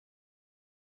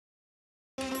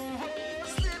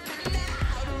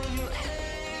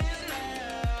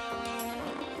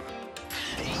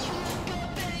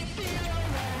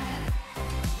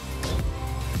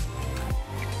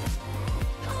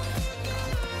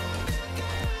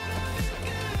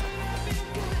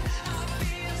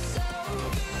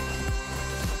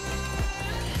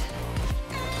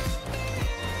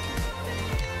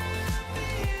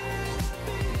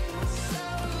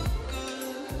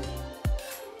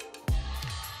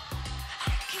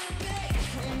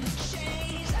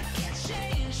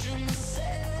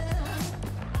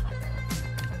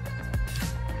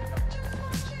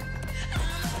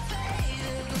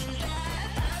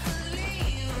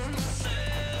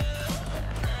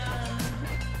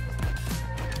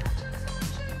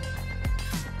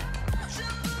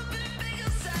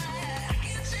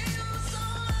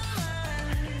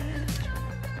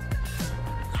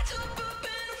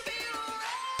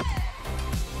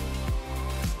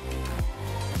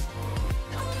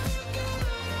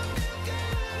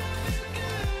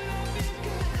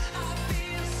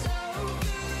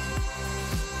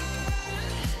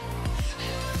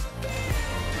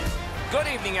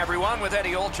evening, everyone. With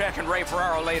Eddie Olczyk and Ray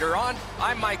Ferraro later on,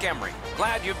 I'm Mike Emery.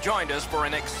 Glad you've joined us for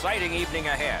an exciting evening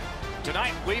ahead.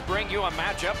 Tonight, we bring you a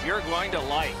matchup you're going to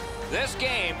like. This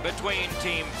game between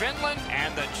Team Finland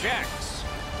and the Czechs.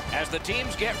 As the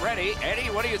teams get ready, Eddie,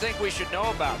 what do you think we should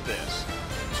know about this?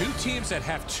 Two teams that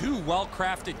have two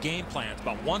well-crafted game plans,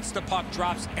 but once the puck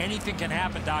drops, anything can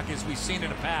happen, Doc, as we've seen in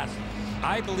the past.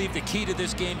 I believe the key to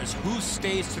this game is who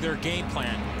stays to their game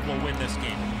plan will win this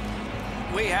game.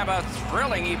 We have a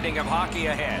thrilling evening of hockey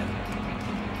ahead.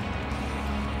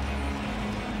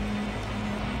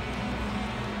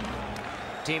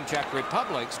 Team Czech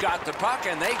Republic's got the puck,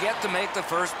 and they get to make the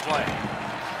first play.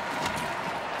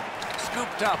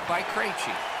 Scooped up by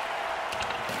Krejci.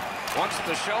 Wants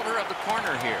the shoulder of the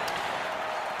corner here.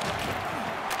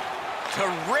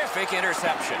 Terrific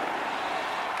interception.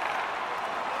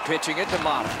 Pitching it to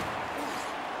Mata.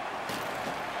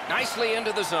 Nicely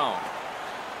into the zone.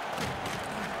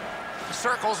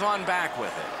 Circles on back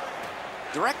with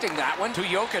it. Directing that one to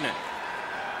Jokinen.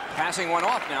 Passing one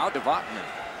off now to Vatanen.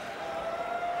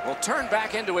 Will turn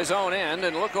back into his own end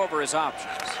and look over his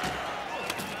options.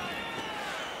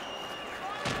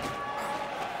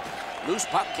 Loose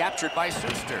puck captured by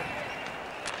Suster.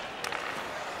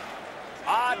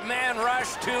 Odd man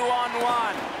rush,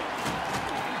 2-on-1.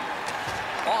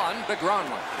 On the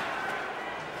Gronlund.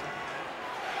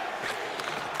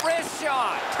 Wrist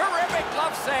shot. Terrific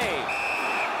glove save.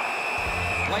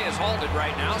 Play is halted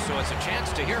right now, so it's a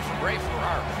chance to hear from Ray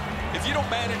Ferraro. If you don't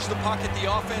manage the puck at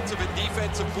the offensive and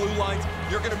defensive blue lines,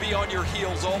 you're going to be on your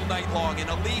heels all night long. In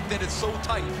a league that is so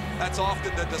tight, that's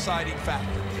often the deciding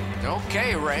factor.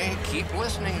 Okay, Ray, keep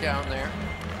listening down there.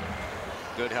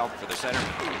 Good help for the center.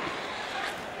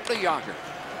 The Yager.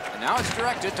 And now it's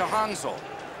directed to Hansel.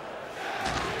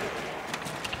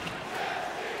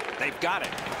 They've got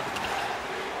it.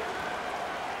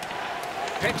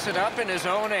 Picks it up in his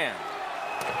own end.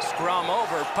 Scrum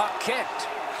over, puck kicked.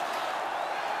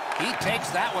 He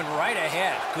takes that one right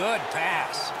ahead. Good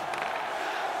pass.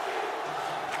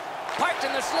 Parked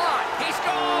in the slot. He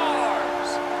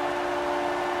scores!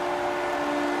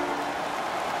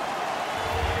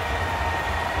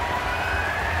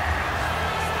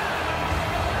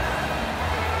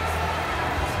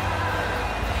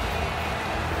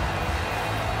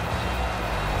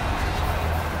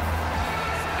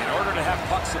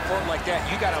 Puck support like that,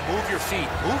 you got to move your feet,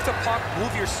 move the puck,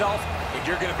 move yourself, and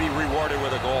you're going to be rewarded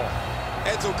with a goal.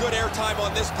 Enzo, good airtime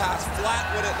on this pass, flat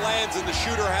when it lands, and the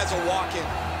shooter has a walk-in.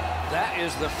 That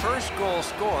is the first goal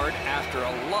scored after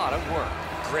a lot of work.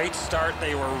 Great start.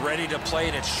 They were ready to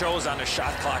play, and it shows on the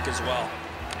shot clock as well.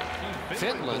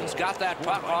 Finland's got that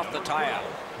puck off the tie-out.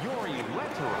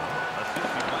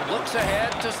 Looks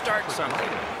ahead to start something.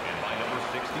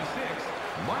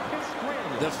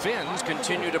 The Finns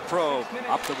continue to probe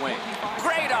up the wing.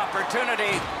 Great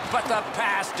opportunity, but the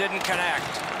pass didn't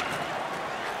connect.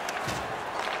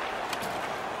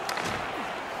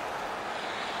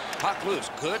 Puck loose.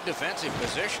 Good defensive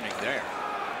positioning there.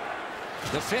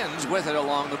 The Finns with it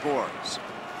along the boards.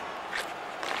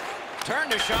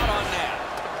 Turned a shot on net.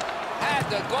 Had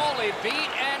the goalie beat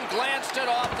and glanced it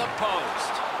off the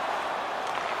post.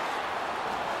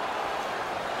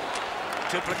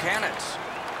 To Plekanec.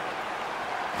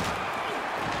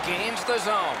 Gains the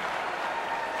zone.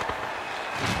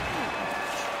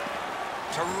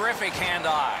 Terrific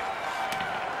hand-eye.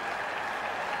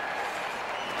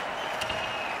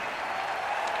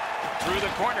 Through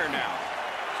the corner now.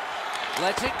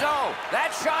 Lets it go.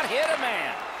 That shot hit a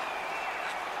man.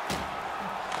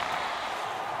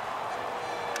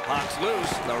 Puck's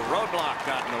loose. The roadblock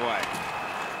got in the way.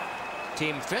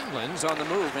 Team Finland's on the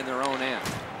move in their own end.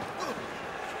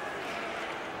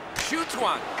 Shoots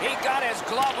one. He got his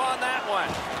glove on that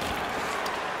one.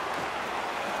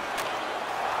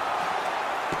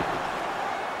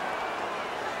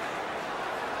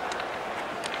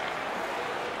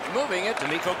 Moving it to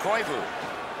Mikko Koivu.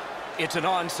 It's an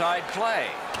onside play.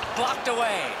 Blocked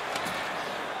away.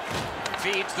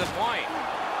 Feeds the point.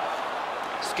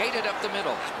 Skated up the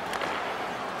middle.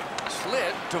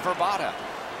 Slid to Verbata.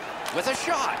 With a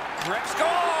shot. Grip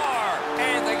score!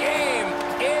 And the game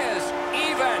is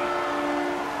even.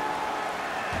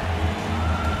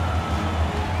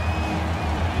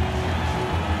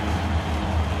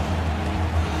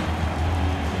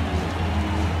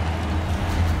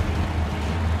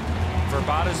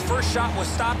 Verbata's first shot was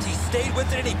stopped. He stayed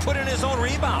with it, and he put in his own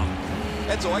rebound.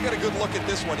 Enzo, I got a good look at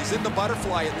this one. He's in the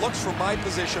butterfly. It looks from my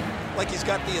position like he's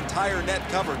got the entire net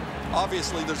covered.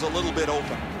 Obviously, there's a little bit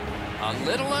open. A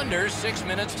little under 6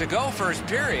 minutes to go first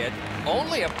period.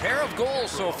 Only a pair of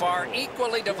goals so far,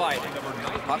 equally divided.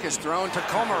 Puck is thrown to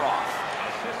Komarov.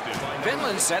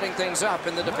 Finland setting things up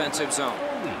in the defensive zone.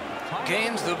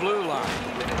 Gains the blue line.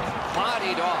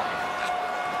 Bodied off.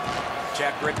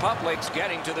 Czech Republic's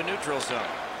getting to the neutral zone.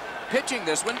 Pitching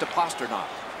this one to Pasternak.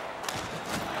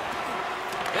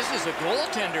 This is a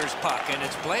goaltender's puck, and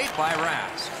it's played by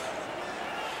Rask.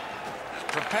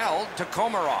 Propelled to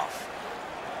Komarov.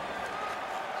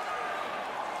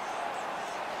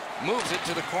 Moves it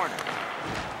to the corner.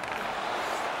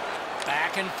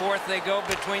 Back and forth they go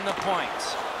between the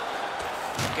points.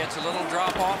 Gets a little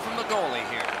drop off from the goalie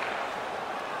here.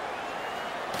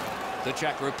 The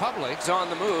Czech Republic's on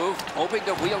the move, hoping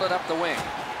to wheel it up the wing.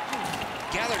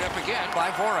 Gathered up again by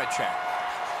Voracek.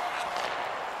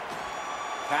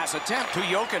 Pass attempt to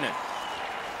Jokinen.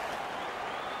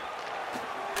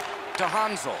 To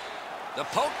Hansel. The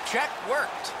poke check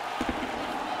worked.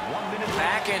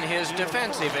 Back in his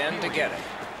defensive end to get it.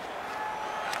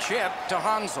 Chip to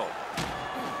Hansel.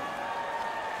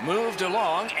 Moved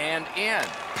along and in.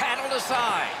 Paddled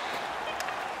aside.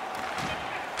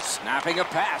 Snapping a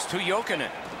pass to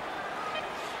Jokinen.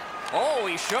 Oh,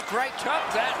 he shook right, took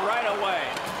that right away.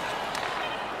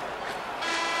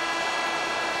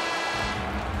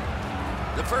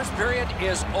 The first period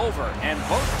is over, and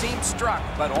both teams struck,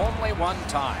 but only one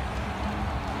time.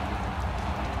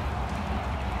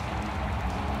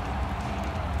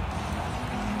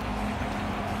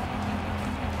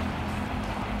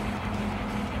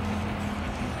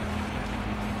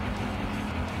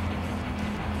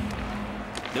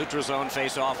 Neutral zone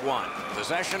face-off one.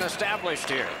 Possession established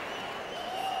here.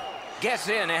 Gets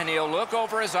in, and he'll look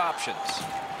over his options.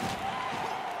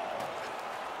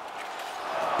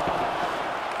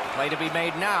 Play to be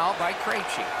made now by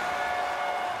Krejci.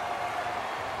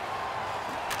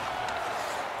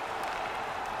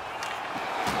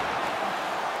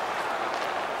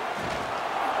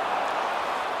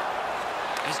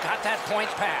 He's got that point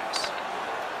pass.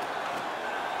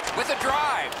 With a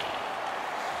drive.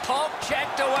 Poke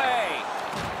checked away.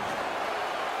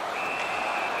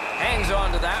 Hangs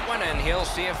on to that one, and he'll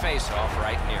see a face-off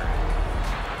right near it.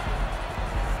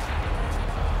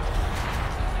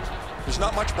 There's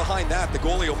not much behind that. The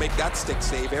goalie will make that stick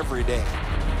save every day.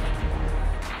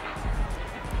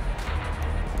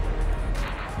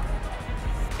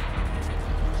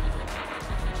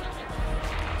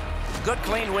 Good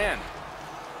clean win.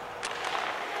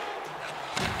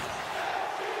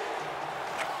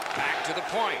 Back to the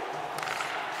point.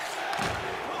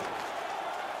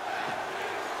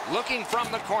 Looking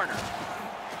from the corner.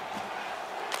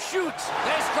 Shoots.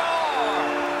 They score!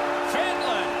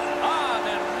 Finland, an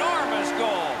enormous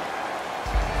goal.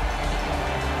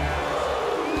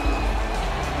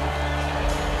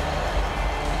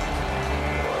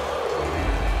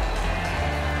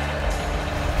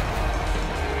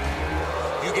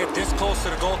 You get this close to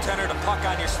the goaltender, the puck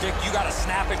on your stick, you got to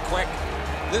snap it quick.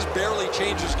 This barely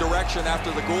changes direction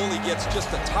after the goalie gets just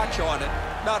a touch on it.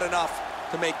 Not enough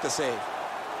to make the save.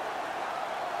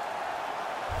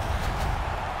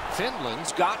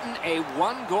 Finland's gotten a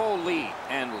one-goal lead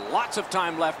and lots of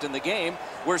time left in the game.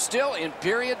 We're still in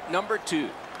period number 2.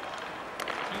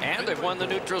 And they've won the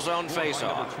neutral zone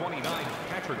face-off.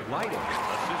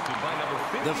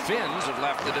 The Finns have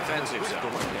left the defensive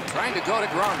zone. Trying to go to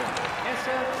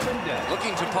Granlund.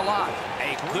 Looking to Palat.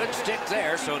 A good stick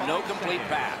there, so no complete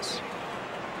pass.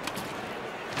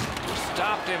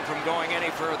 Stopped him from going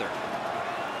any further.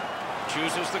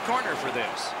 Chooses the corner for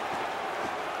this.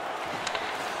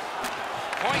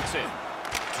 Points it.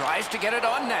 Tries to get it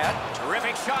on net.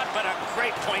 Terrific shot, but a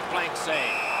great point-blank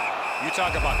save. You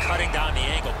talk about cutting down the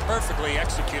angle. Perfectly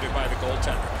executed by the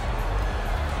goaltender.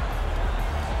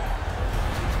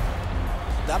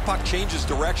 That puck changes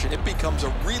direction. It becomes a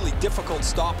really difficult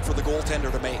stop for the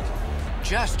goaltender to make.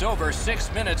 Just over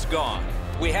 6 minutes gone.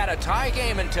 We had a tie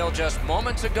game until just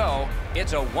moments ago.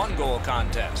 It's a one-goal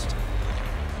contest.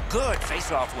 Good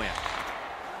face-off win.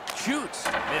 Shoots.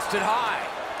 Missed it high.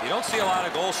 You don't see a lot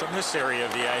of goals from this area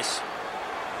of the ice.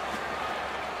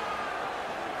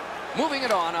 Moving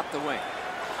it on up the wing.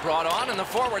 Brought on, and the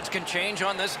forwards can change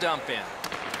on this dump in.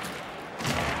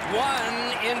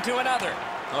 One into another.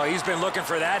 Oh, he's been looking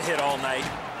for that hit all night.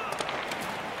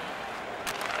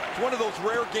 It's one of those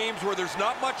rare games where there's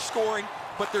not much scoring,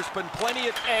 but there's been plenty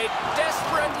of... A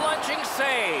desperate lunging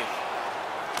save.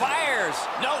 Fires.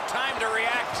 No time to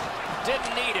react.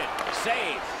 Didn't need it.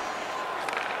 Save.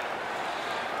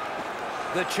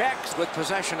 The Czechs with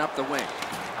possession up the wing.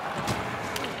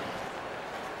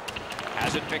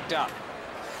 Has it picked up.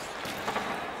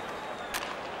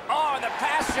 Oh, the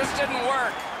pass just didn't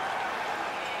work.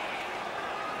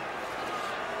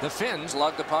 The Finns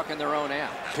lug the puck in their own end.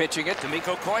 Pitching it to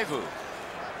Mikko Koivu.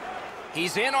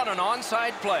 He's in on an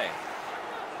onside play.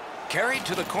 Carried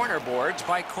to the corner boards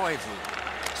by Koivu.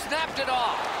 Snapped it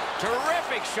off.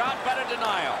 Terrific shot, but a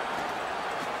denial.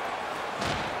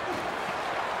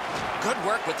 Good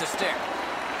work with the stick.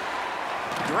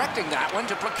 Directing that one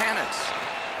to Plekanec.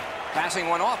 Passing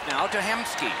one off now to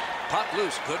Hemsky. Puck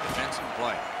loose. Good defensive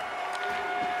play.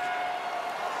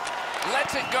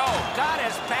 Lets it go. Got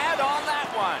his pad on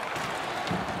that one.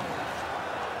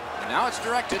 And now it's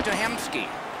directed to Hemsky.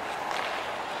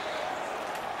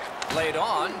 Laid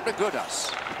on to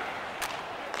Gudas.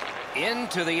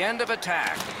 Into the end of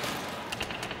attack.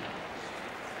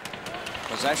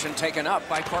 Possession taken up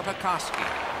by Korpikoski.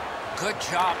 Good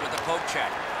job with the poke check.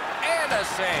 And a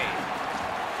save.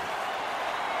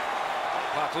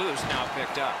 Puck loose, now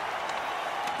picked up.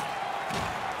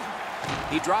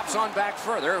 He drops on back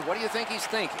further. What do you think he's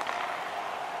thinking?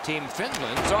 Team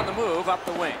Finland's on the move up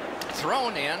the wing.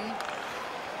 Thrown in.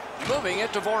 Moving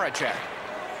it to Voracek.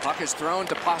 Puck is thrown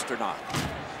to Pasternak.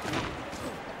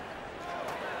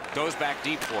 Goes back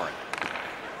deep for it.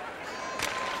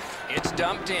 It's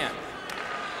dumped in.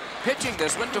 Pitching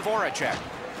this one to Voracek.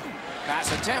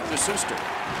 Pass attempt to Suster.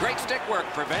 Great stick work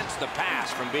prevents the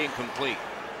pass from being complete.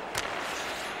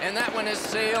 And that one is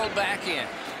sailed back in.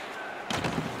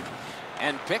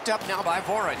 And picked up now by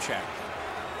Voracek.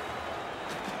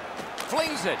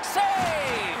 Flings it.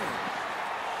 Save!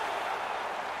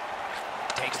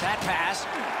 Takes that pass.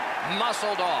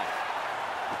 Muscled off.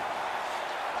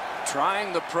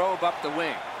 Trying the probe up the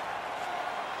wing.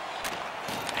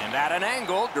 And at an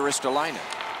angle, Ristolainen.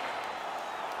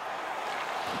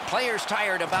 Players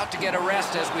tired, about to get a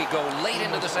rest as we go late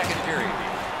into the second period.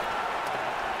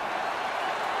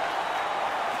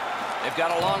 They've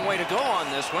got a long way to go on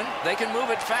this one. They can move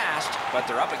it fast, but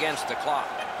they're up against the clock.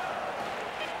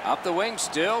 Up the wing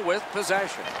still with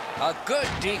possession. A good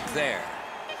deke there.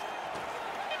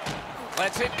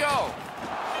 Lets it go.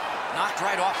 Knocked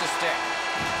right off the stick.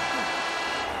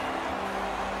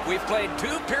 We've played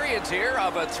 2 periods here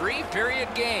of a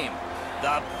 3-period game.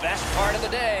 The best part of the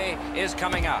day is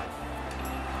coming up.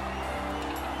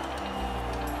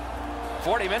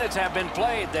 40 minutes have been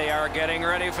played. They are getting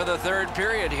ready for the 3rd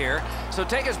period here. So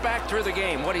take us back through the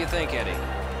game. What do you think, Eddie?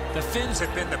 The Finns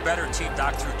have been the better team,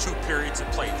 Doc, through 2 periods of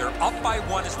play. They're up by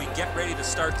 1 as we get ready to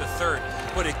start the 3rd,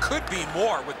 but it could be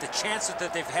more with the chances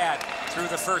that they've had through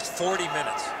the first 40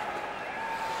 minutes.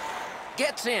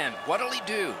 Gets in. What'll he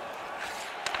do?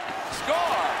 Score!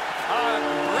 A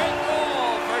great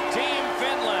goal for Team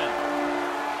Finland.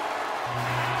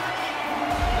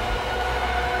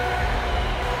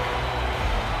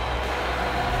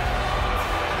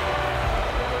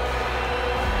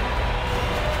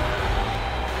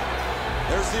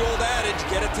 There's the old adage,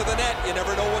 get it to the net. You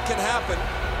never know what can happen.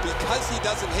 Because he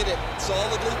doesn't hit it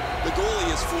solidly, the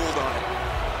goalie is fooled on it.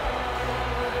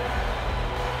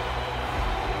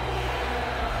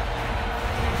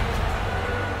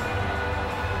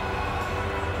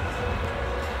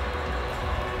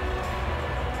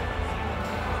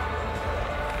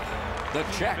 The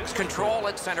Czechs control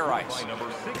at center ice.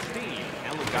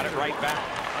 Got it right back.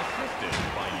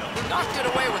 Knocked it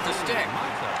away with the stick.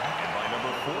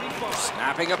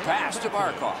 Snapping a pass to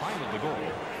Barkov.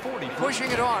 Pushing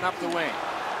it on up the wing.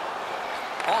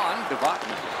 On to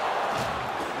Vatanen.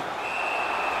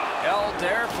 Held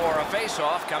there for a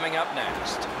face-off coming up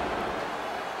next.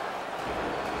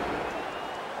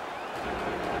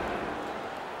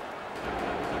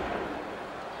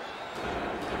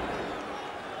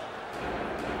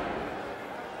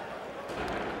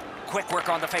 Quick work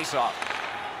on the face-off.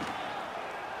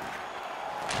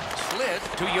 Slid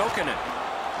to Jokinen.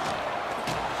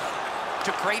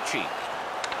 To Krejci.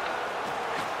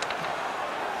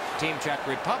 Team Czech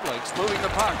Republic's moving the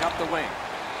puck up the wing.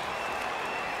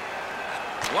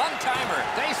 One-timer.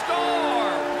 They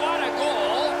score! What a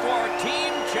goal for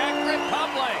Team Czech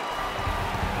Republic!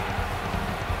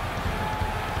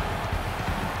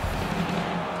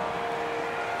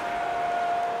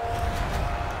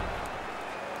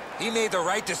 He made the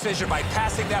right decision by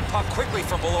passing that puck quickly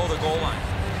from below the goal line.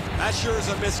 That sure is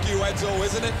a miscue, Edzo,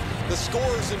 isn't it? The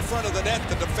scorer's in front of the net,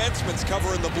 the defenseman's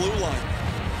covering the blue line.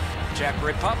 Czech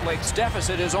Republic's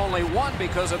deficit is only 1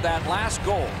 because of that last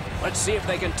goal. Let's see if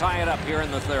they can tie it up here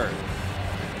in the 3rd.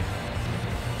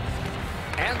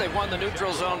 And they won the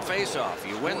neutral zone faceoff.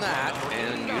 You win that,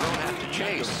 and you don't have to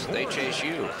chase. They chase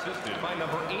you.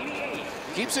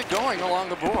 Keeps it going along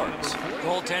the boards.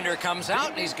 Goaltender comes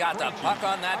out, and he's got the puck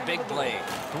on that big blade.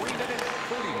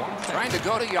 Trying to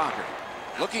go to Yager.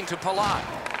 Looking to Palat.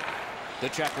 The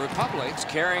Czech Republic's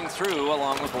carrying through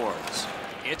along the boards.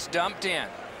 It's dumped in.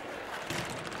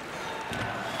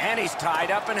 And he's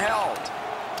tied up and held.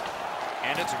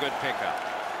 And it's a good pickup.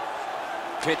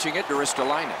 Pitching it to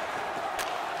Ristolainen.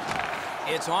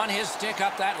 It's on his stick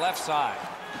up that left side.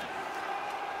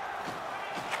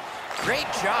 Great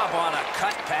job on a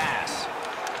cut pass.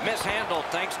 Mishandled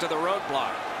thanks to the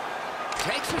roadblock.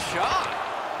 Takes a shot.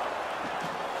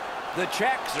 The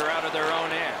Czechs are out of their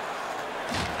own end.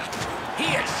 He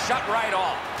is shut right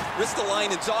off.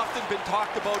 Ristolainen's often been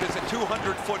talked about as a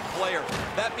 200-foot player.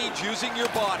 That means using your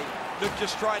body, not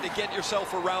just trying to get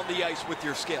yourself around the ice with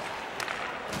your skill.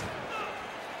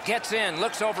 Gets in,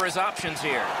 looks over his options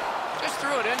here. Just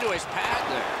threw it into his pad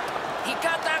there. He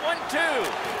got that one too.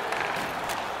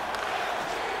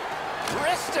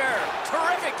 Rister,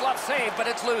 terrific glove save, but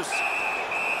it's loose.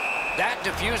 That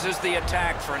diffuses the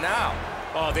attack for now.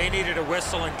 Oh, they needed a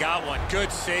whistle and got one.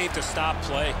 Good save to stop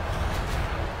play.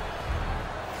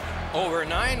 Over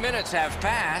 9 minutes have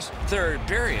passed, third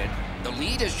period. The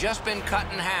lead has just been cut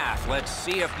in half. Let's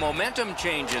see if momentum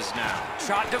changes now.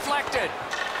 Shot deflected.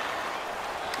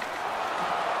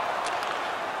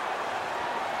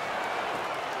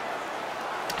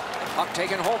 Puck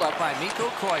taken hold up by Mikko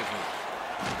Koivu.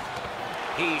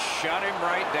 He shut him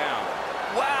right down.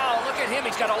 Wow, look at him.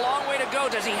 He's got a long way to go.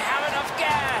 Does he have enough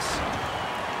gas?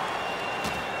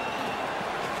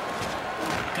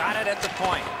 Got it at the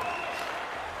point.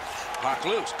 Puck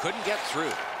loose. Couldn't get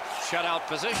through. Shutout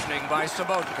positioning by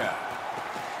Sobotka.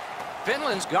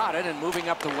 Finland's got it and moving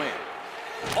up the wing.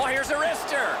 Oh, here's a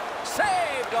wrister.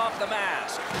 Saved off the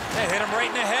mask. They hit him right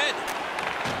in the head.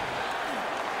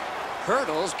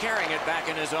 Hurdles carrying it back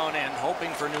in his own end,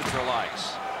 hoping for neutral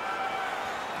ice.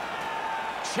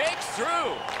 Shakes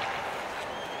through.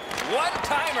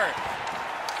 One-timer.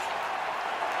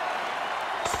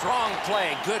 Strong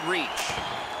play, good reach.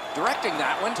 Directing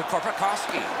that one to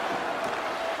Korpikoski.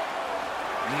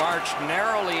 Marched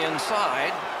narrowly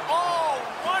inside. Oh,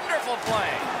 wonderful play.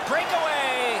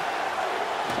 Breakaway.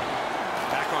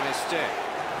 Back on his stick.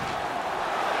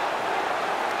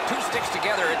 Two sticks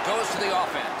together, it goes to the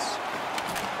offense.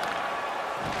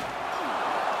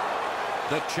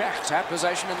 The Czechs have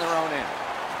possession in their own end.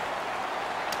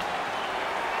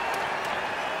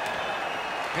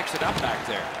 Picks it up back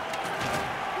there.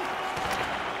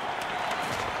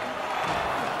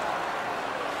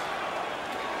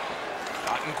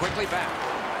 Gotten quickly back.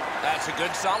 That's a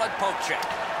good solid poke check.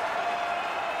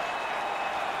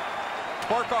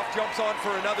 Barkov jumps on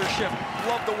for another shift.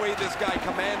 Love the way this guy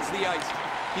commands the ice.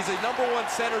 He's a #1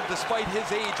 center despite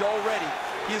his age already.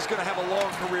 He's going to have a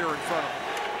long career in front of him.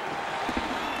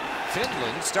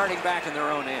 Finland starting back in their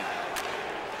own end.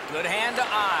 Good hand to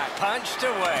eye. Punched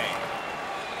away.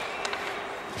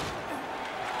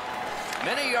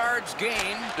 Many yards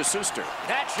gained to Suster.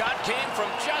 That shot came from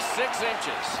just 6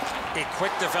 inches. A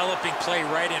quick developing play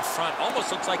right in front.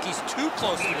 Almost looks like he's too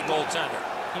close to the goaltender.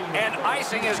 And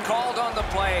icing is called on the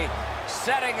play,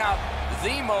 setting up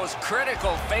the most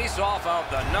critical face-off of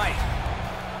the night.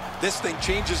 This thing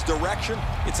changes direction.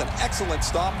 It's an excellent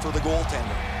stop for the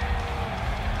goaltender.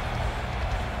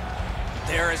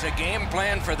 There is a game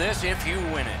plan for this if you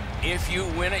win it. If you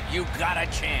win it, you got a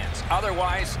chance.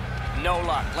 Otherwise, no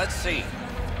luck. Let's see.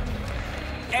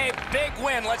 A big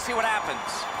win. Let's see what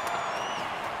happens.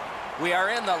 We are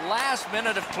in the last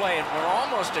minute of play, and we're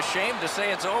almost ashamed to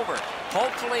say it's over.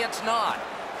 Hopefully it's not.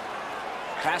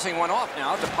 Passing one off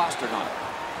now to Pasternak.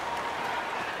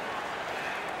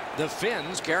 The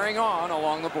Finns carrying on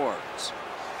along the boards.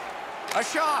 A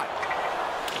shot.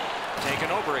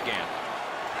 Taken over again.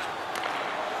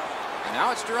 And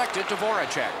now it's directed to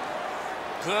Voracek.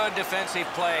 Good defensive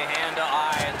play, hand to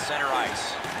eye in center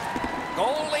ice.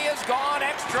 Goalie is gone,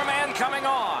 extra man coming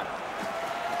on.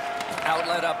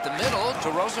 Outlet up the middle to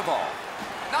Roosevelt.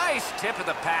 Nice tip of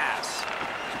the pass.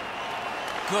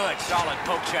 Good, solid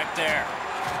poke check there.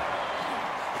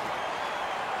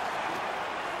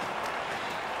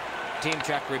 Team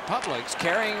Czech Republic's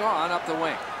carrying on up the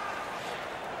wing.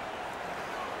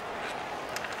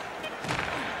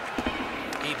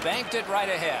 He banked it right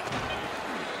ahead.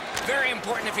 Very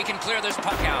important if he can clear this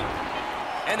puck out.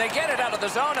 And they get it out of the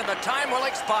zone, and the time will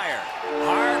expire.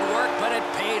 Hard work, but it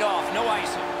paid off. No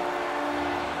icing.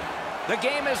 The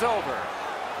game is over.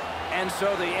 And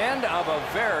so the end of a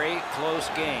very close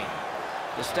game.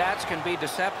 The stats can be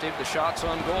deceptive. The shots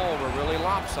on goal were really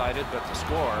lopsided, but the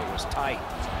score was tight.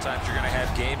 Sometimes you're going to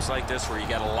have games like this where you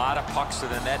got a lot of pucks to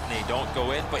the net and they don't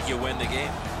go in, but you win the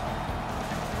game.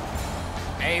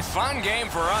 A fun game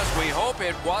for us. We hope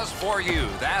it was for you.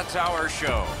 That's our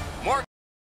show.